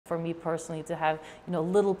for me personally to have a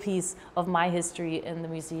little piece of my history in the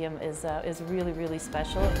museum is really, really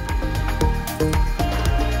special.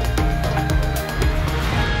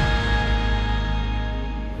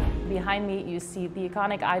 Behind me you see the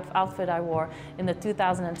iconic outfit I wore in the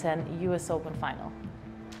 2010 US Open final.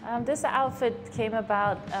 This outfit came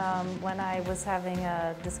about when I was having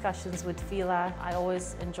discussions with Fila. I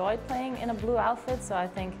always enjoyed playing in a blue outfit, so I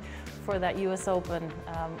think for that US Open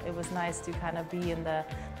it was nice to kind of be in the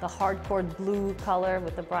hardcore blue color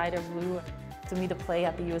with the brighter blue. To me, to play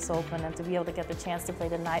at the US Open and to be able to get the chance to play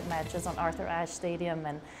the night matches on Arthur Ashe Stadium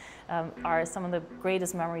and are some of the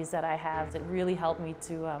greatest memories that I have that really helped me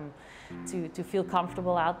to feel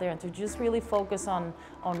comfortable out there and to just really focus on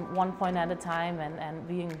one point at a time and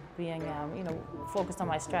being focused on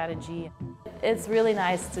my strategy. It's really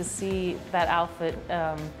nice to see that outfit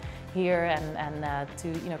here and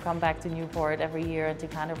to come back to Newport every year and to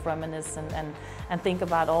kind of reminisce and think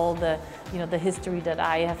about all the the history that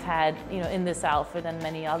I have had in this outfit and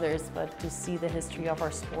many others, but to see the history of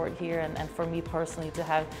our sport here and for me personally to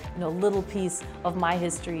have a little piece of my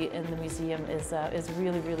history in the museum is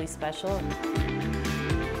really, really special.